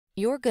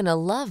You're gonna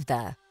love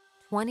the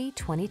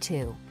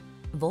 2022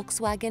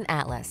 Volkswagen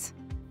Atlas.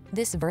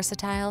 This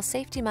versatile,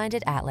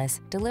 safety-minded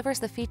Atlas delivers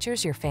the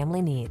features your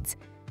family needs.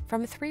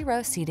 From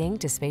 3-row seating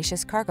to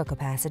spacious cargo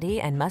capacity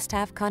and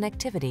must-have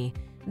connectivity,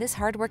 this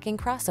hardworking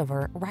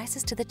crossover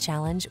rises to the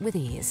challenge with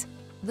ease.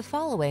 The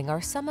following are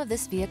some of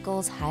this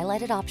vehicle's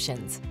highlighted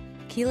options: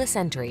 keyless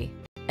entry,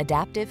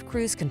 adaptive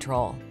cruise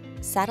control,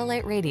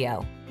 satellite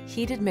radio,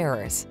 heated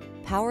mirrors,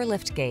 power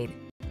liftgate,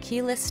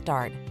 keyless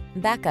start,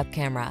 backup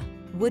camera,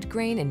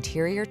 woodgrain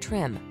interior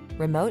trim,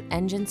 remote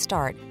engine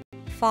start,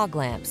 fog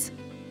lamps.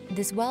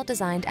 This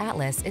well-designed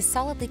Atlas is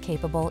solidly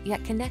capable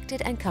yet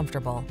connected and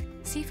comfortable.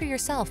 See for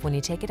yourself when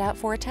you take it out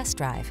for a test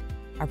drive.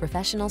 Our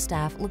professional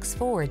staff looks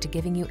forward to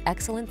giving you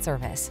excellent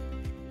service.